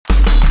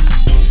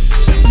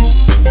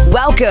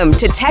Welcome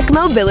to Tech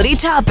Mobility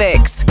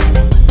Topics.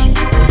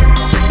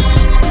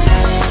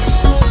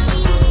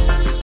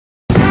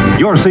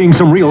 You're seeing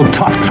some real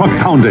tough truck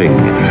pounding.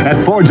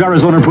 At Ford's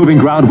Arizona Proving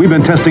Ground, we've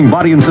been testing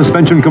body and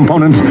suspension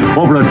components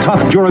over a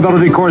tough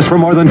durability course for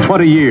more than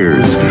 20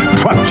 years.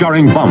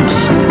 Truck-jarring bumps,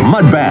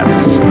 mud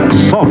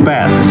bats, salt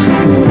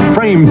bats,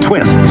 frame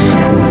twists,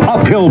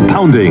 uphill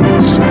poundings.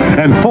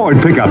 And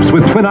Ford pickups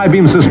with twin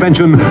I-beam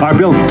suspension are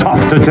built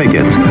tough to take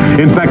it.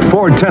 In fact,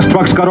 Ford test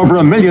trucks got over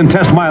 1 million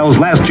test miles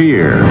last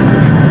year.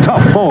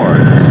 Tough Fords.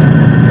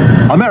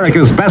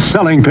 America's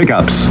best-selling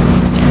pickups.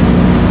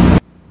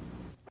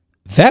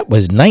 That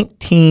was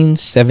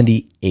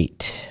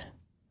 1978.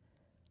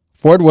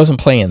 Ford wasn't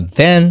playing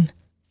then.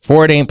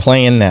 Ford ain't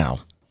playing now.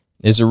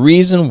 There's a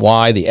reason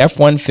why the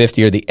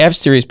F-150 or the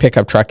F-Series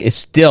pickup truck is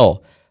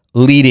still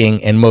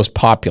leading and most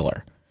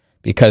popular,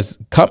 because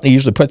the company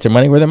usually puts their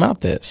money where their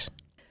mouth is.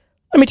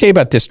 Let me tell you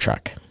about this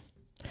truck.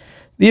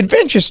 The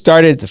adventure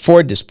started at the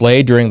Ford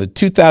display during the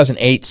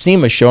 2008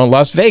 SEMA show in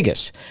Las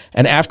Vegas,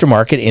 an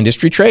aftermarket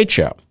industry trade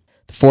show.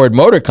 The Ford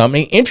Motor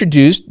Company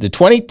introduced the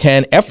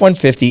 2010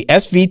 F-150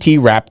 SVT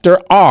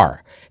Raptor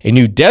R, a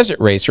new desert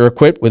racer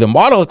equipped with a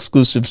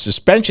model-exclusive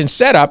suspension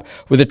setup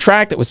with a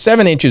track that was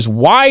 7 inches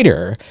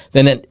wider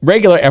than a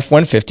regular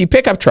F-150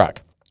 pickup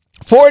truck.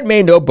 Ford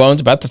made no bones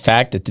about the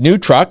fact that the new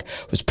truck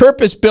was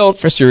purpose-built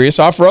for serious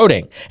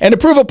off-roading. And to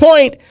prove a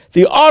point,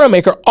 the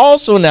automaker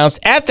also announced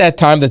at that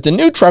time that the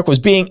new truck was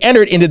being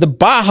entered into the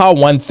Baja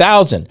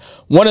 1000,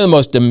 one of the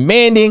most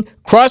demanding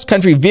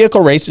cross-country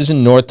vehicle races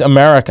in North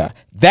America.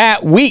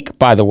 That week,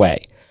 by the way,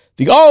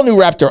 the all-new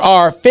Raptor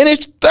R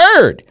finished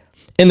third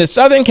in the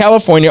Southern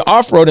California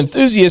Off-Road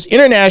Enthusiast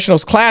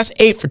International's Class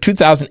 8 for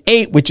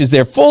 2008, which is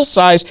their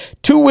full-size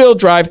two-wheel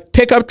drive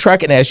pickup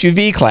truck and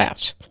SUV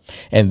class.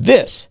 And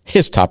this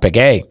is Topic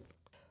A.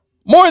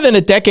 More than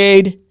a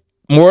decade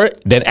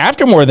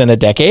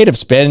of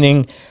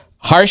spending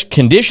harsh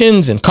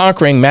conditions and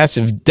conquering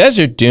massive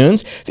desert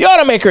dunes, the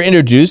automaker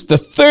introduced the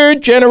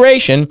third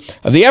generation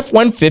of the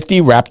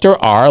F-150 Raptor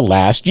R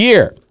last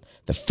year.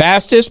 The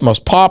fastest,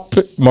 most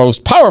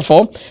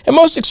powerful, and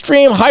most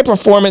extreme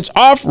high-performance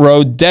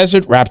off-road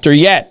desert Raptor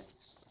yet.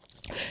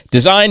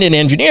 Designed and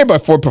engineered by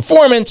Ford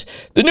Performance,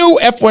 the new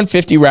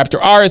F-150 Raptor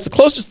R is the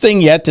closest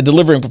thing yet to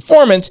delivering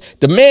performance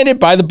demanded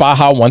by the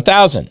Baja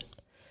 1000.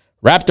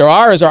 Raptor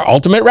R is our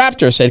ultimate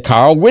Raptor, said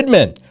Carl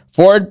Widman,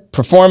 Ford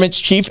Performance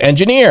Chief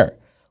Engineer.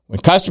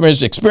 When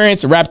customers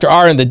experience the Raptor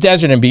R in the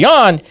desert and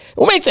beyond, it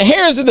will make the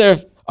hairs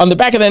on the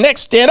back of their neck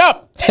stand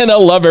up, and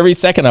they'll love every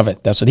second of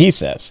it. That's what he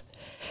says.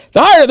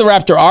 The heart of the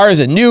Raptor R is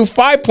a new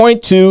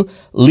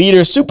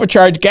 5.2-liter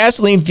supercharged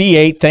gasoline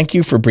V8. Thank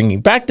you for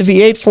bringing back the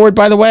V8, Ford,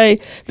 by the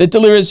way, that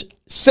delivers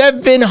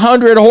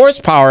 700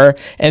 horsepower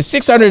and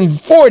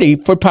 640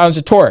 foot-pounds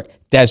of torque.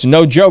 That's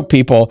no joke,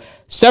 people.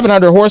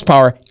 700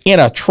 horsepower in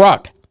a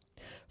truck.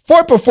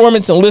 Ford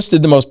Performance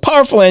enlisted the most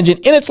powerful engine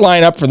in its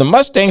lineup for the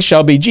Mustang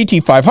Shelby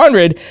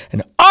GT500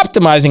 and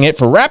optimizing it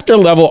for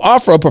Raptor-level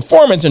off-road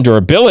performance and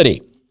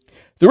durability.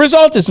 The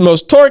result is the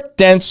most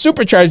torque-dense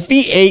supercharged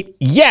V8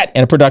 yet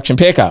in a production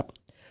pickup.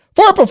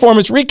 Ford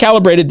Performance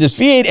recalibrated this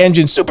V8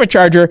 engine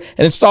supercharger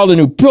and installed a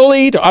new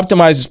pulley to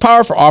optimize its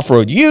power for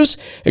off-road use,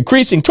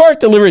 increasing torque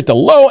delivery at the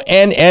low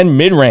end and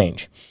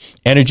mid-range.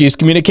 Energy is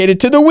communicated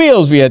to the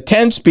wheels via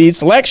 10-speed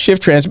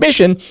select-shift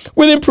transmission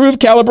with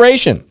improved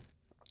calibration.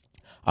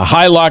 A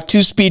high-lock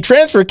 2-speed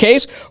transfer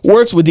case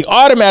works with the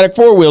automatic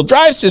 4-wheel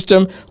drive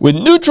system with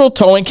neutral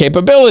towing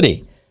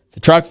capability. The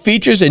truck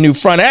features a new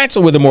front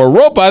axle with a more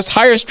robust,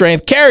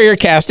 higher-strength carrier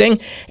casting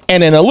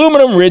and an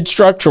aluminum-ridged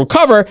structural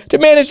cover to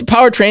manage the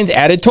powertrain's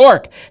added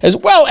torque, as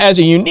well as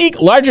a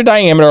unique,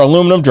 larger-diameter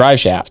aluminum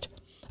driveshaft.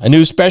 A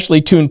new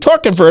specially tuned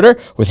torque converter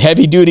with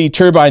heavy-duty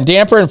turbine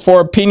damper and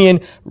 4-pinion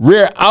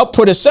rear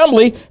output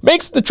assembly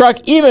makes the truck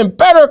even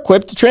better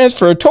equipped to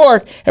transfer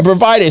torque and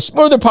provide a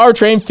smoother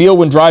powertrain feel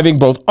when driving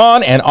both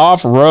on and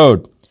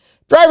off-road.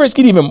 Drivers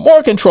get even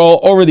more control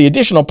over the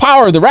additional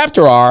power of the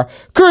Raptor R,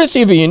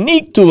 courtesy of a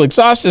unique dual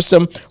exhaust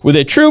system with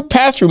a true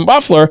pass-through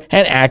muffler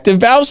and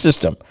active valve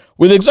system,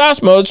 with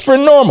exhaust modes for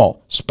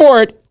normal,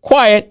 sport,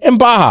 quiet, and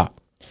Baja.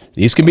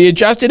 These can be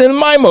adjusted in the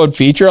My Mode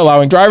feature,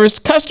 allowing drivers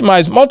to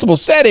customize multiple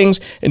settings,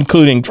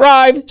 including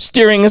drive,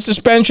 steering, and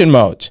suspension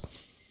modes.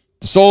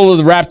 The soul of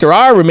the Raptor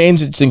R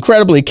remains its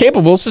incredibly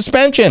capable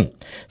suspension.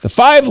 The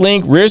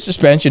 5-link rear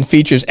suspension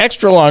features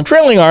extra-long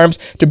trailing arms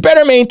to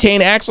better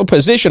maintain axle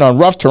position on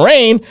rough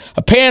terrain,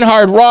 a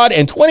pan-hard rod,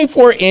 and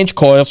 24-inch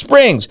coil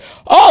springs,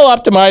 all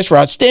optimized for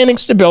outstanding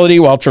stability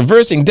while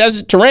traversing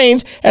desert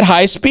terrains at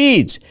high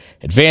speeds.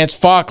 Advanced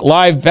Falk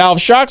live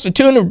valve shocks are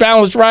tuned to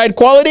balance ride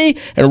quality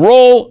and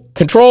roll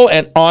control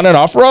and on and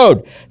off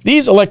road.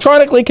 These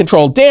electronically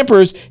controlled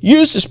dampers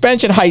use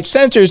suspension height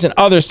sensors and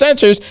other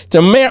sensors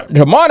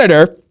to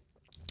monitor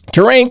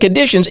terrain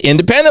conditions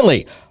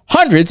independently,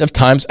 hundreds of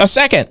times a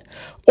second,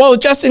 while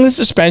adjusting the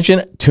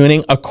suspension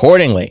tuning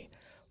accordingly.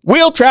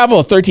 Wheel travel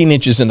of 13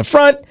 inches in the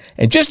front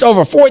and just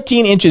over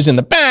 14 inches in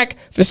the back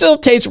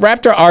facilitates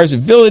Raptor R's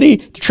ability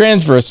to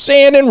transverse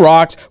sand and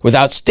rocks with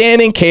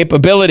outstanding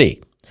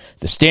capability.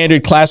 The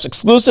standard class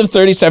exclusive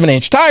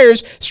 37-inch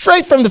tires,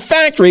 straight from the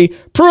factory,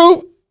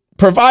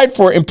 provide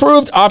for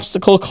improved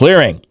obstacle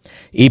clearing.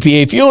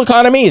 EPA fuel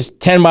economy is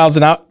 10 miles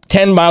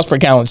per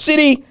gallon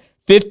city,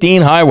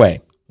 15 highway.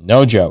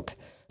 No joke.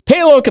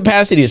 Payload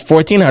capacity is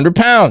 1,400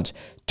 pounds.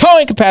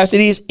 Towing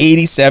capacity is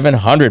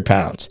 8,700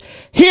 pounds.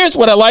 Here's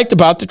what I liked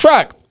about the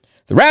truck.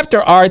 The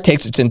Raptor R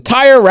takes its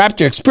entire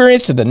Raptor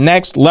experience to the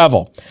next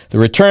level. The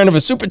return of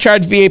a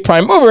supercharged V8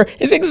 prime mover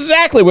is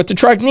exactly what the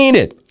truck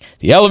needed.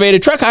 The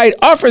elevated truck height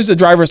offers the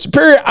driver a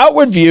superior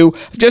outward view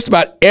of just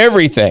about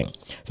everything.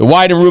 The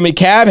wide and roomy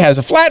cab has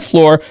a flat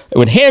floor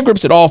with hand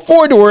grips at all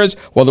four doors,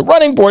 while the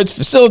running boards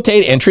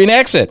facilitate entry and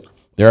exit.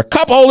 There are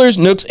cup holders,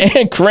 nooks,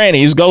 and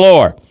crannies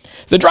galore.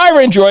 The driver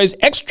enjoys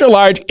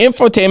extra-large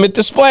infotainment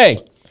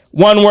display.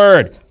 One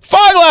word: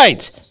 fog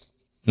lights.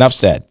 Enough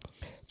said.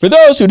 For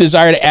those who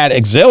desire to add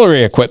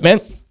auxiliary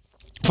equipment,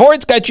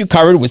 Ford's got you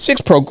covered with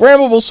 6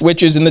 programmable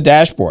switches in the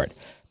dashboard.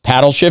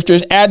 Paddle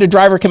shifters add to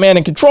driver command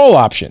and control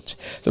options.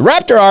 The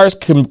Raptor R is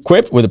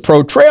equipped with a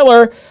Pro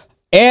trailer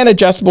and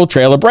adjustable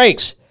trailer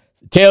brakes.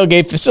 The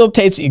tailgate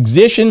facilitates the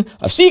addition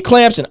of seat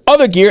clamps and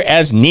other gear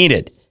as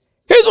needed.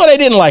 Here's what I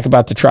didn't like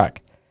about the truck.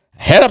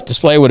 A head-up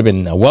display would have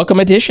been a welcome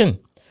addition.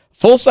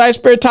 Full-size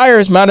spare tire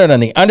is mounted on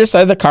the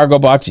underside of the cargo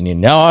box, and you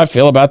know how I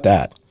feel about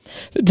that.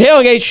 The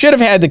tailgate should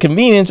have had the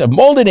convenience of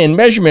molded-in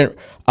measurement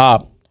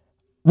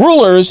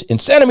rulers in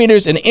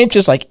centimeters and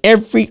inches like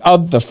every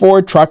other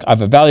Ford truck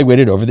I've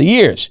evaluated over the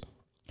years.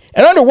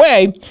 And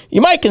underway,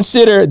 you might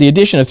consider the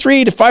addition of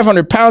 300 to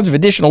 500 pounds of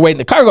additional weight in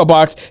the cargo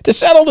box to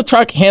settle the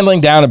truck handling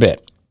down a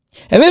bit.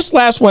 And this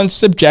last one's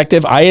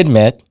subjective, I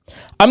admit.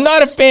 I'm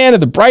not a fan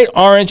of the bright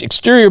orange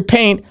exterior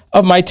paint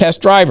of my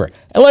test driver.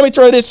 And let me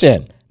throw this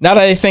in, now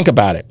that I think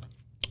about it.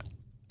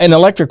 An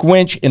electric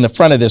winch in the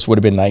front of this would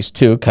have been nice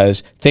too,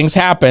 because things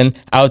happen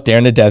out there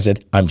in the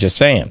desert. I'm just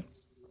saying.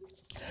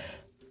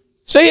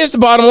 So here's the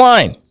bottom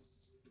line.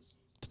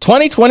 The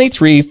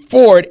 2023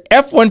 Ford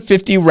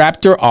F-150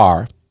 Raptor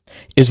R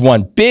is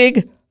one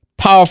big,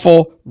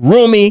 powerful,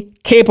 roomy,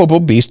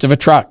 capable beast of a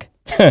truck.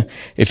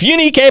 If you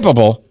need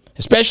capable,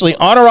 especially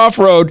on or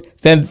off-road,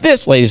 then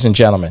this, ladies and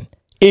gentlemen,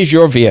 is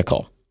your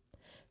vehicle.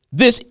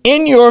 This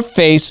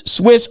in-your-face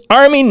Swiss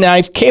Army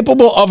knife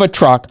capable of a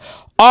truck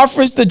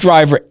offers the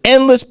driver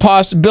endless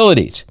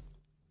possibilities.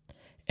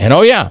 And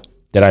oh yeah,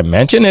 did I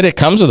mention that it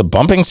comes with a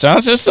bumping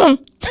sound system?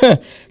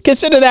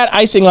 Consider that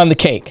icing on the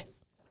cake.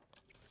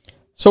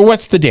 So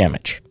what's the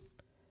damage?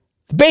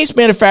 The base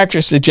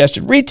manufacturer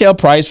suggested retail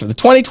price for the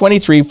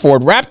 2023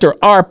 Ford Raptor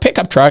R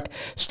pickup truck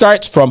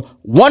starts from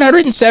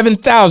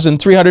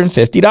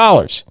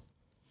 $107,350.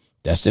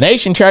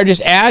 Destination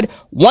charges add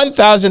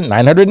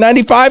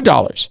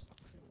 $1,995.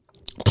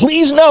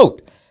 Please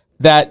note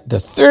that the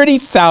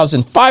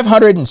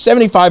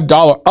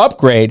 $30,575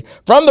 upgrade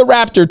from the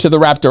Raptor to the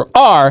Raptor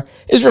R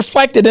is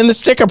reflected in the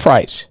sticker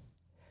price.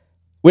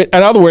 In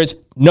other words,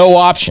 no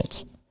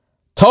options.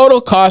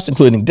 Total cost,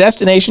 including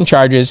destination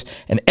charges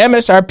and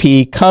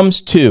MSRP,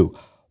 comes to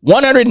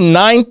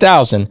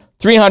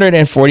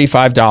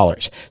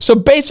 $109,345. So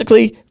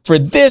basically, for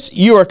this,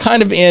 you are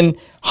kind of in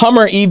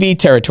Hummer EV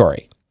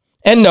territory.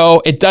 And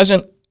no, it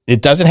doesn't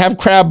have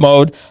crab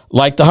mode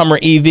like the Hummer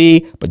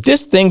EV, but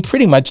this thing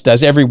pretty much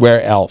does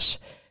everywhere else.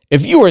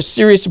 If you are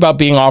serious about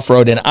being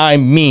off-road, and I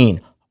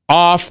mean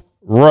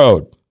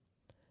off-road,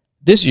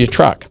 this is your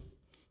truck.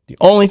 The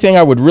only thing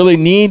I would really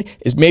need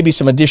is maybe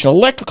some additional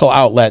electrical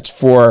outlets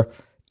for,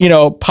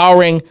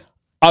 powering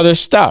other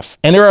stuff.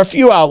 And there are a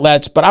few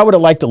outlets, but I would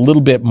have liked a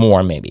little bit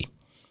more maybe.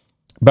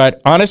 But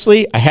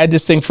honestly, I had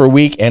this thing for a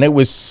week and it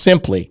was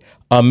simply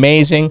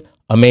amazing,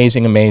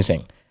 amazing,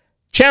 amazing.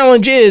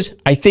 Challenge is,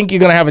 I think you're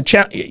going to have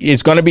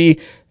it's going to be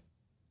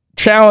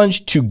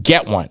challenged to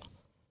get one.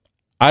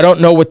 I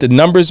don't know what the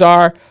numbers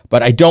are,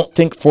 but I don't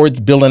think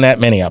Ford's building that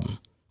many of them.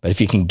 But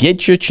if you can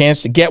get your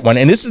chance to get one,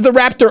 and this is the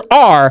Raptor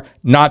R,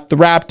 not the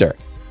Raptor.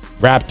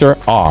 Raptor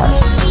R.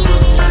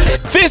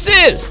 This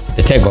is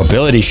the Tech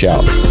Mobility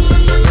Show.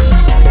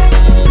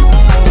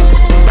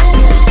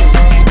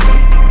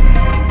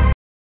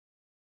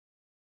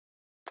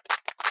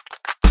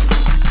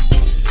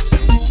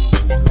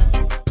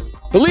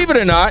 Believe it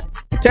or not,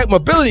 the Tech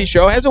Mobility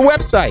Show has a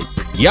website.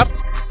 Yep.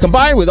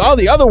 Combined with all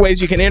the other ways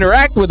you can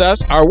interact with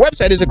us, our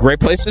website is a great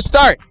place to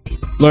start.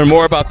 Learn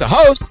more about the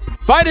host,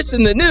 find us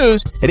in the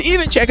news, and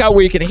even check out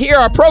where you can hear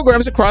our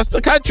programs across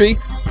the country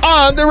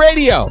on the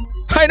radio.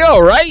 I know,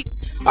 right?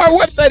 Our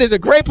website is a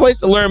great place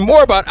to learn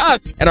more about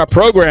us and our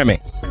programming.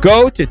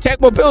 Go to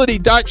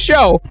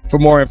techmobility.show for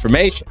more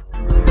information.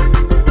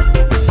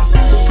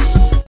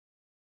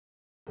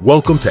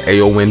 Welcome to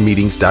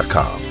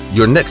AONmeetings.com,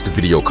 your next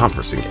video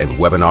conferencing and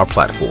webinar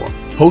platform.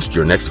 Host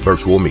your next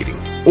virtual meeting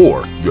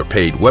or your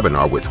paid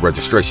webinar with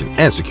registration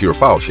and secure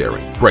file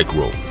sharing, break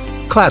rooms,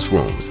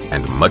 classrooms,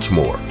 and much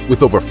more.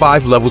 With over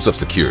 5 levels of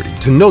security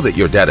to know that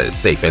your data is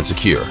safe and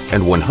secure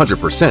and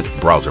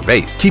 100%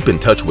 browser-based. Keep in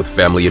touch with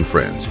family and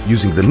friends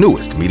using the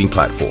newest meeting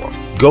platform.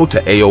 Go to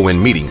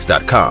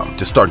AONmeetings.com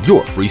to start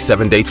your free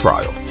 7-day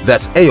trial.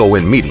 That's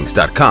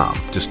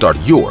AONmeetings.com to start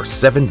your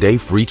 7-day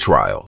free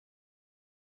trial.